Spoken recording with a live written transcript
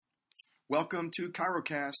Welcome to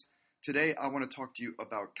ChiroCast. Today I want to talk to you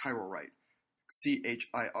about ChiroWrite.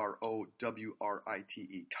 ChiroWrite.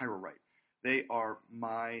 ChiroWrite. They are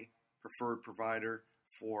my preferred provider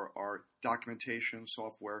for our documentation,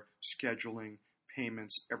 software, scheduling,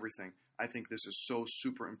 payments, everything. I think this is so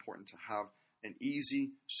super important to have an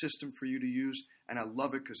easy system for you to use, and I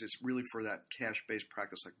love it because it's really for that cash-based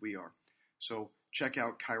practice like we are. So check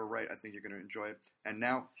out ChiroWrite. I think you're going to enjoy it. And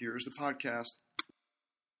now, here's the podcast.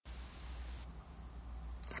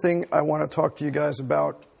 Thing I want to talk to you guys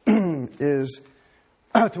about is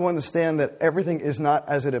to understand that everything is not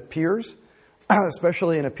as it appears,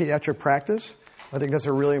 especially in a pediatric practice. I think that's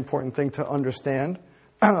a really important thing to understand.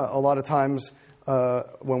 A lot of times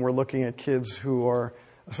when we're looking at kids who are,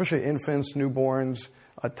 especially infants, newborns,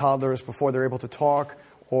 toddlers before they're able to talk,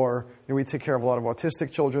 or we take care of a lot of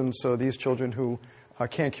autistic children, so these children who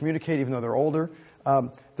can't communicate even though they're older.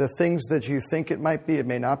 The things that you think it might be, it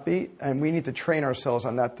may not be, and we need to train ourselves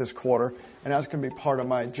on that this quarter, and that's going to be part of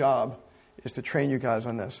my job, is to train you guys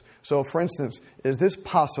on this. So, for instance, is this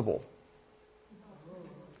possible?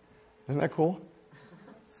 Isn't that cool?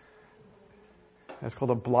 That's called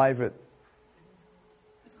a Blivet.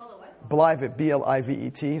 It's called a what? Blivet,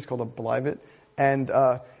 B-L-I-V-E-T. It's called a Blivet. And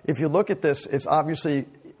if you look at this, it's obviously,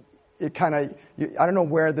 it kind of, I don't know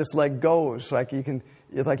where this leg goes. Like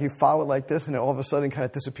it's like you follow it like this, and it all of a sudden kind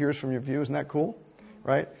of disappears from your view. Isn't that cool?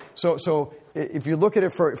 Right? So if you look at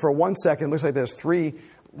it for 1 second, it looks like there's 3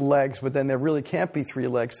 legs, but then there really can't be 3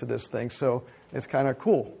 legs to this thing. So it's kind of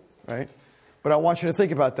cool, right? But I want you to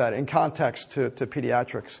think about that in context to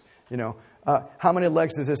pediatrics. You know, how many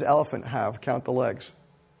legs does this elephant have? Count the legs.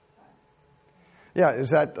 Yeah, is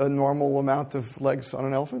that a normal amount of legs on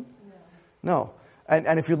an elephant? No.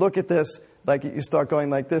 And if you look at this, like you start going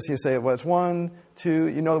like this, you say, well, it's 1, 2,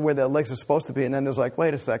 you know where the legs are supposed to be, and then there's like,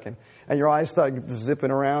 wait a second. And your eyes start zipping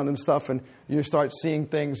around and stuff, and you start seeing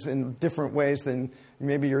things in different ways than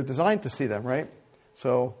maybe you're designed to see them, right?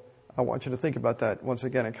 So I want you to think about that, once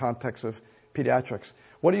again, in context of pediatrics.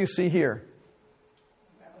 What do you see here?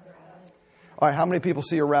 All right, how many people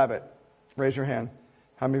see a rabbit? Raise your hand.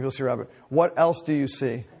 How many people see a rabbit? What else do you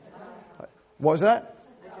see? What was that?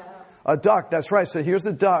 A duck, that's right. So here's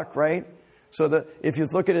the duck, right? So if you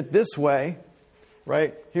look at it this way,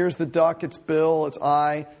 right? Here's the duck, its bill, its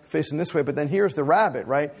eye facing this way. But then here's the rabbit,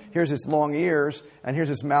 right? Here's its long ears, and here's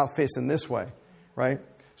its mouth facing this way, right?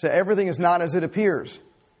 So everything is not as it appears,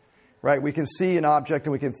 right? We can see an object,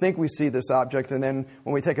 and we can think we see this object, and then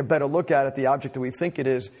when we take a better look at it, the object that we think it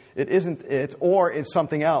is, it isn't it, or it's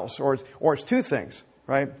something else, or it's 2 things,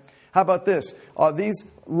 right? How about this? Are these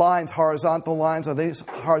lines horizontal lines? Are they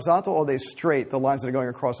horizontal or are they straight, the lines that are going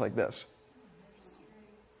across like this?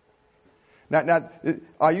 Now,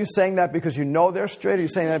 are you saying that because you know they're straight, or are you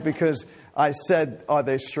saying that because I said, are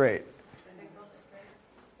they straight?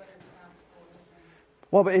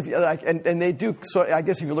 Well, but if and they do. So I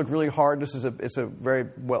guess if you look really hard, it's a very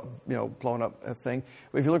well blown up thing.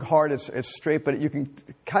 But if you look hard, it's straight, but you can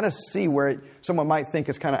kind of see where someone might think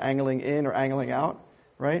it's kind of angling in or angling out,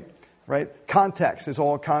 right? Right? Context is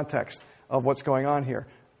all context of what's going on here.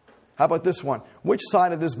 How about this one? Which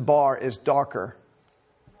side of this bar is darker?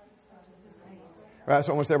 Right, that's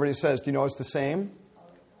what almost everybody says. Do you know it's the same?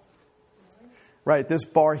 Right, this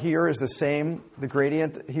bar here is the same. The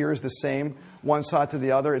gradient here is the same. One side to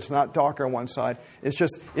the other. It's not darker on one side. It's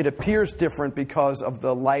just, it appears different because of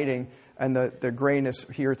the lighting and the grayness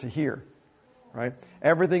here to here. Right?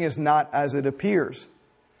 Everything is not as it appears.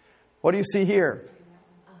 What do you see here?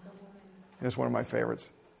 Here's one of my favorites.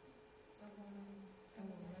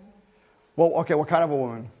 Well, okay, what kind of a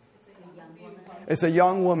woman? It's a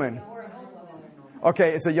young woman.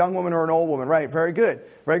 Okay, it's a young woman or an old woman. Right, very good.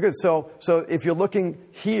 Very good. So if you're looking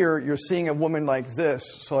here, you're seeing a woman like this,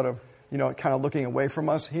 sort of, kind of looking away from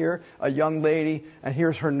us here. A young lady, and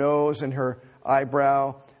here's her nose and her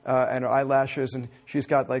eyebrow and her eyelashes, and she's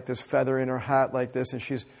got like this feather in her hat like this,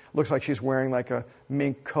 and looks like she's wearing like a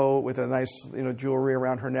mink coat with a nice, jewelry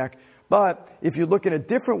around her neck. But if you look in a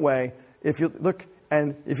different way, if you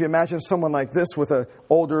imagine someone like this with an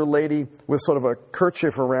older lady with sort of a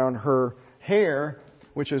kerchief around her hair,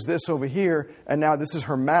 which is this over here, and now this is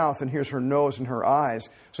her mouth, and here's her nose and her eyes.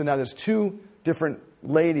 So now there's 2 different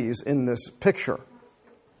ladies in this picture.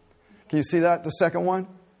 Can you see that, the second one?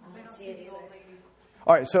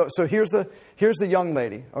 All right, so here's the young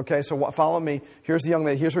lady. Okay, so follow me. Here's the young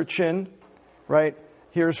lady. Here's her chin, right?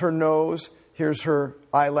 Here's her nose. Here's her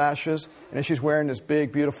eyelashes, and then she's wearing this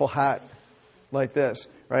big, beautiful hat like this,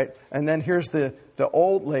 right? And then here's the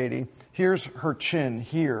old lady. Here's her chin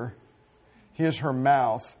here. Here's her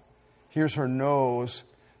mouth. Here's her nose.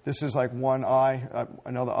 This is like one eye,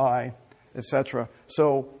 another eye. etc.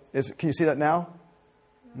 So, can you see that now?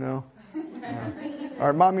 No? No. All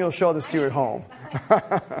right, Mommy will show this to you at home.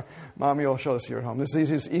 Mommy will show this to you at home. This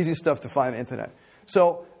is easy stuff to find on the internet.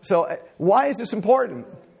 So why is this important?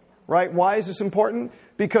 Right? Why is this important?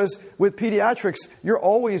 Because with pediatrics, you're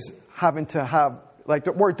always having to have, like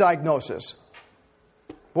the word diagnosis.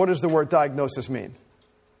 What does the word diagnosis mean?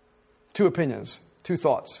 Two opinions, two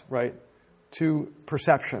thoughts, right? Two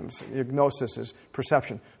perceptions. Diagnosis is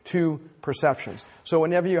perception. Two perceptions. So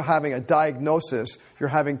whenever you're having a diagnosis, you're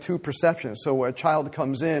having two perceptions. So a child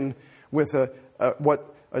comes in with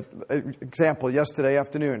example, yesterday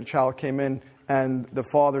afternoon, a child came in and the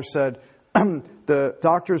father said, the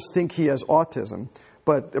doctors think he has autism,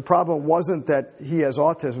 but the problem wasn't that he has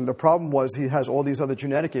autism. The problem was he has all these other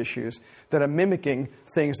genetic issues that are mimicking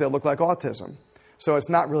things that look like autism. So it's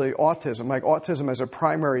not really autism. Like autism as a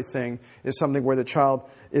primary thing is something where the child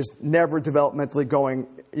is never developmentally going,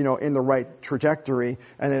 in the right trajectory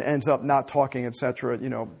and then ends up not talking, etc.,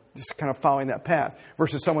 just kind of following that path,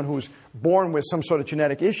 versus someone who's born with some sort of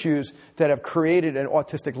genetic issues that have created an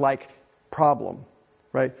autistic-like problem,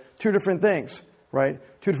 right? Two different things, right?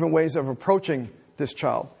 Two different ways of approaching this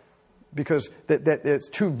child, because that it's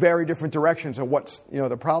two very different directions of what's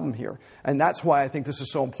the problem here. And that's why I think this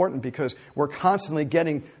is so important, because we're constantly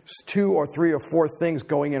getting 2 or 3 or 4 things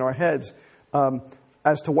going in our heads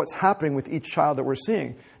as to what's happening with each child that we're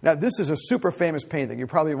seeing. Now, this is a super famous painting. You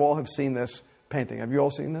probably all have seen this painting. Have you all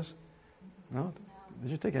seen this? No?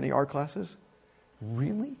 Did you take any art classes?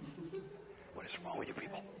 Really? What is wrong with you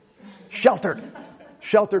people?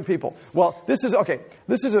 Sheltered people. Well, this is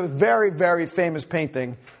a very, very famous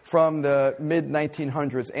painting from the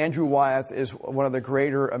mid-1900s. Andrew Wyeth is one of the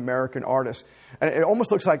greater American artists. And it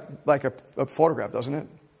almost looks like a photograph, doesn't it?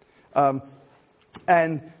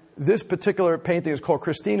 And this particular painting is called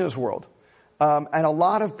Christina's World. And a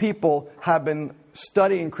lot of people have been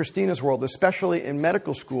studying Christina's World, especially in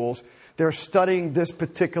medical schools. They're studying this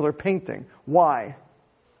particular painting. Why?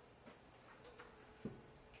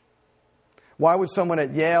 Why would someone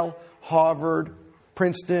at Yale, Harvard,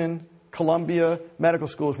 Princeton, Columbia medical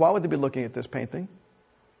schools, why would they be looking at this painting?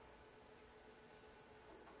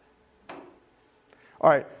 All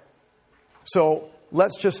right. So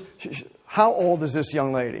let's just... How old is this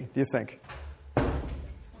young lady, do you think?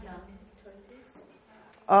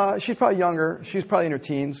 She's probably younger. She's probably in her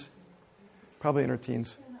teens.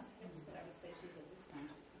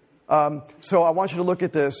 So I want you to look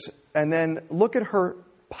at this and then look at her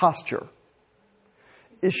posture.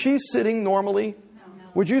 Is she sitting normally? No.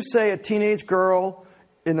 Would you say a teenage girl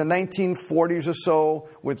in the 1940s or so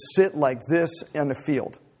would sit like this in the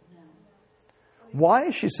field? No. Why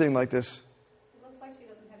is she sitting like this? It looks like she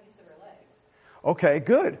doesn't have use of her legs. Okay,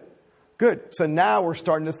 good. So now we're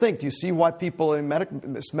starting to think. Do you see why people in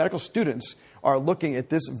medical students are looking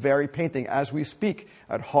at this very painting as we speak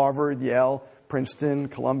at Harvard, Yale, Princeton,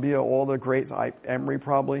 Columbia, all the great, Emory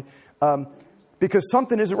probably? Because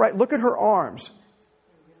something isn't right. Look at her arms.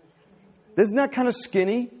 Isn't that kind of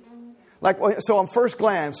skinny? So on first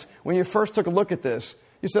glance, when you first took a look at this,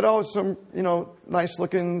 you said, oh, it's some,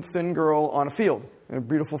 nice-looking thin girl on a field, a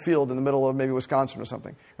beautiful field in the middle of maybe Wisconsin or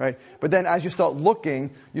something, right? But then as you start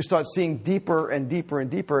looking, you start seeing deeper and deeper and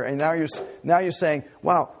deeper, and now you're saying,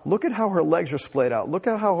 wow, look at how her legs are splayed out. Look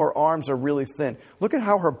at how her arms are really thin. Look at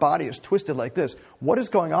how her body is twisted like this. What is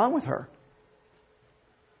going on with her?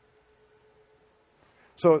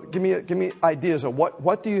 So give me ideas of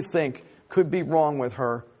what do you think could be wrong with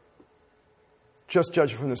her, just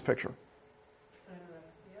judging from this picture.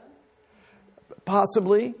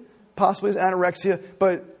 Possibly it's anorexia,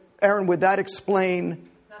 but Aaron, would that explain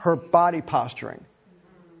her body posturing?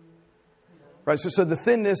 Right, so the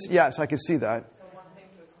thinness, yes, I can see that. So one thing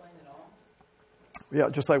to explain it all? Yeah,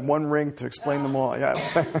 just like one ring to explain them all,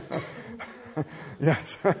 yes.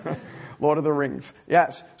 Yes. Lord of the Rings.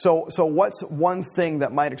 Yes. So what's one thing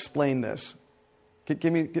that might explain this?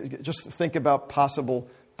 Just think about possible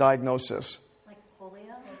diagnosis. Like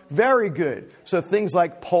polio? Very good. So things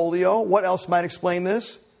like polio. What else might explain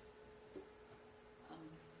this?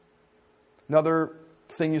 Another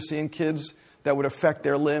thing you see in kids that would affect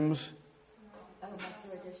their limbs?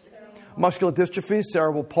 Muscular dystrophy,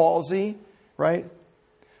 cerebral palsy, right?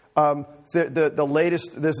 The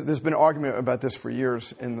latest, there's been an argument about this for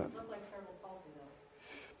years.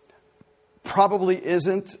 Probably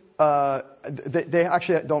isn't. They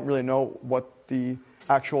actually don't really know what the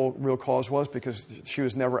actual real cause was, because she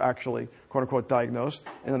was never actually, quote unquote, diagnosed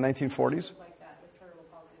in the 1940s.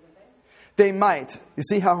 They might. You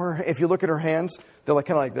see how if you look at her hands, they're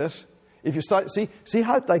kind of like this. If you see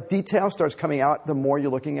how detail starts coming out the more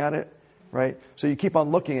you're looking at it. right? So you keep on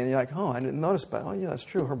looking and you're like, oh, I didn't notice, but oh yeah, that's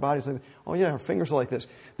true. Her body's like, oh yeah, her fingers are like this.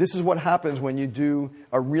 This is what happens when you do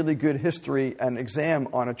a really good history and exam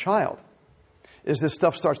on a child, is this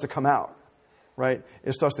stuff starts to come out, right?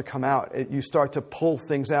 It starts to come out. You start to pull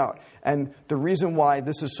things out. And the reason why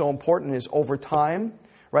this is so important is over time,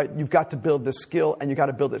 right, you've got to build this skill and you've got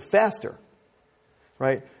to build it faster,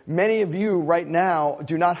 right? Many of you right now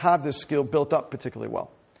do not have this skill built up particularly well,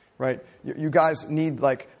 right? You guys need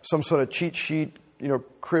like some sort of cheat sheet,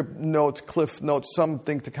 crib notes, cliff notes,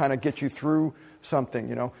 something to kind of get you through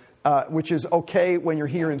something, which is okay when you're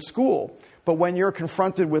here in school. But when you're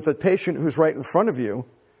confronted with a patient who's right in front of you,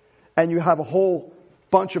 and you have a whole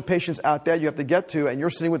bunch of patients out there you have to get to, and you're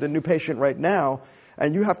sitting with a new patient right now,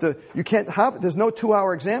 and there's no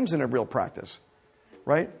 2-hour exams in a real practice,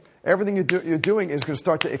 right? Everything you're doing is going to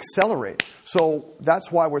start to accelerate. So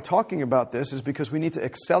that's why we're talking about this, is because we need to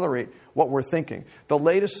accelerate what we're thinking. The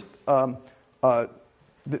latest, polio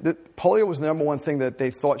was the number one thing that they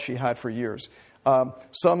thought she had for years.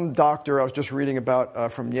 Some doctor I was just reading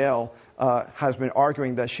about from Yale has been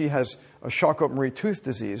arguing that she has a Charcot-Marie tooth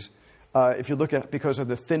disease. If you look at because of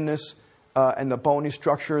the thinness and the bony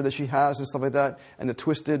structure that she has and stuff like that, and the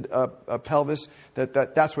twisted pelvis,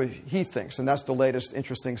 that's what he thinks. And that's the latest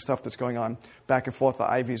interesting stuff that's going on back and forth. The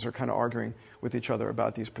Ivies are kind of arguing with each other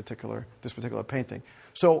about this particular painting.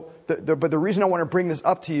 So, but the reason I want to bring this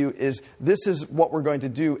up to you is this is what we're going to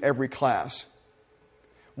do every class.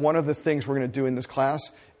 One of the things we're going to do in this class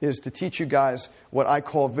is to teach you guys what I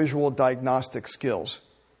call visual diagnostic skills.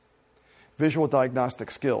 Visual diagnostic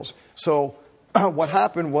skills. So what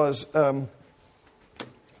happened was a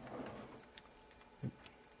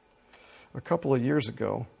couple of years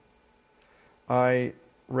ago, I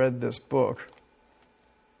read this book,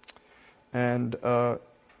 and let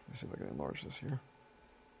me see if I can enlarge this here.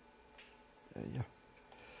 Yeah.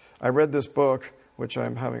 I read this book, which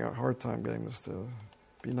I'm having a hard time getting this to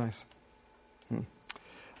be nice.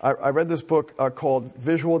 I read this book called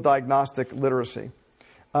Visual Diagnostic Literacy.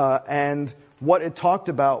 And what it talked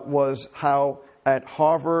about was how at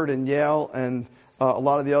Harvard and Yale and a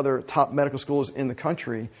lot of the other top medical schools in the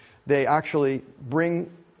country, they actually bring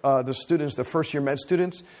the students, the first-year med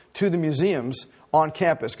students, to the museums on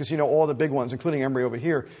campus. Because, all the big ones, including Emory over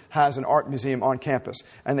here, has an art museum on campus.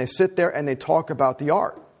 And they sit there and they talk about the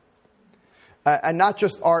art. And not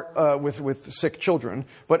just art with sick children,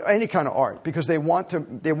 but any kind of art. Because they want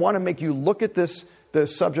to make you look at the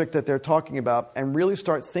subject that they're talking about and really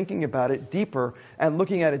start thinking about it deeper and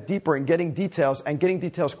looking at it deeper and getting details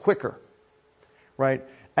quicker, right?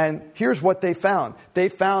 And here's what they found. They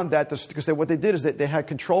found that, what they did is that they had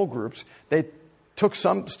control groups. They took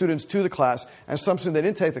some students to the class and some students that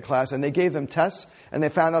didn't take the class, and they gave them tests, and they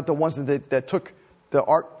found out the ones that took the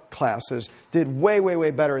art classes did way, way,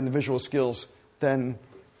 way better in the visual skills than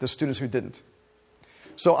the students who didn't.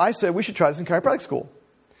 So I said we should try this in chiropractic school.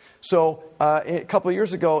 So a couple of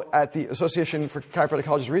years ago at the Association for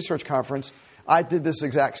Chiropracticology Research Conference, I did this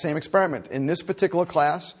exact same experiment. In this particular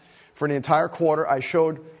class, for the entire quarter, I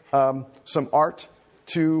showed some art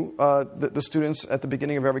to the students at the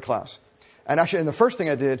beginning of every class. And actually, the first thing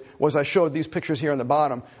I did was I showed these pictures here on the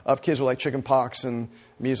bottom of kids with like chicken pox and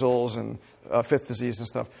measles and fifth disease and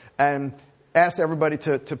stuff, and asked everybody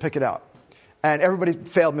to pick it out. And everybody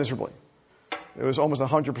failed miserably. It was almost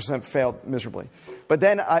 100% failed miserably. But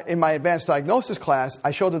then in my advanced diagnosis class,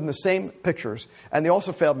 I showed them the same pictures, and they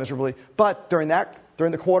also failed miserably. But during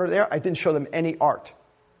the quarter there, I didn't show them any art,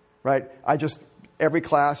 right? Every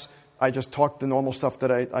class, I just talked the normal stuff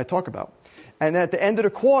that I talk about. And then at the end of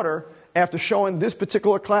the quarter, after showing this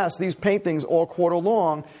particular class, these paintings all quarter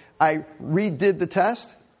long, I redid the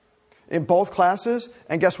test in both classes,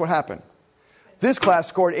 and guess what happened? This class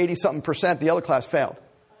scored 80-something%, the other class failed.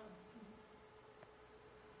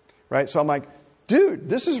 Right? So I'm like, dude,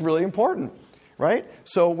 this is really important, right?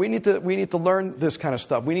 So we need to learn this kind of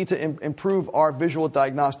stuff. We need to improve our visual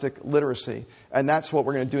diagnostic literacy, and that's what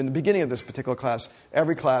we're going to do in the beginning of this particular class.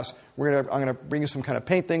 Every class, I'm going to bring you some kind of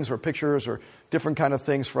paintings or pictures or different kind of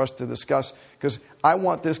things for us to discuss, because I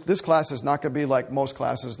want this class is not going to be like most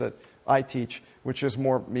classes that I teach, which is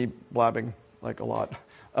more me blabbing like a lot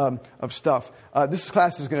of stuff. This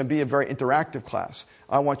class is going to be a very interactive class.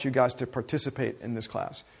 I want you guys to participate in this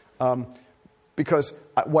class. Because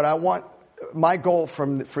what I want, my goal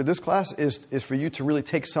for this class is for you to really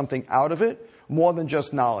take something out of it more than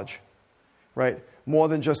just knowledge, right? More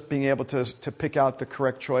than just being able to pick out the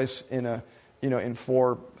correct choice in in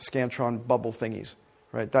 4 Scantron bubble thingies,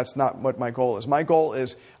 right? That's not what my goal is. My goal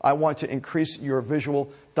is I want to increase your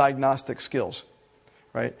visual diagnostic skills,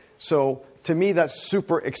 right? So to me, that's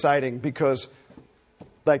super exciting because,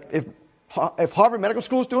 like, if If Harvard Medical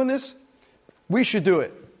School is doing this, we should do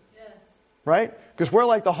it. Yes. Right? Because we're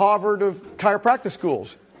like the Harvard of chiropractic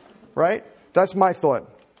schools. Right? That's my thought,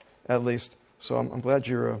 at least. So I'm glad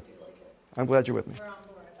you're with me. We're on board.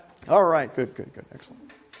 All right. Good.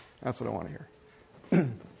 Excellent. That's what I want to hear.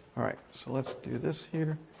 All right. So let's do this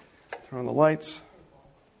here. Turn on the lights.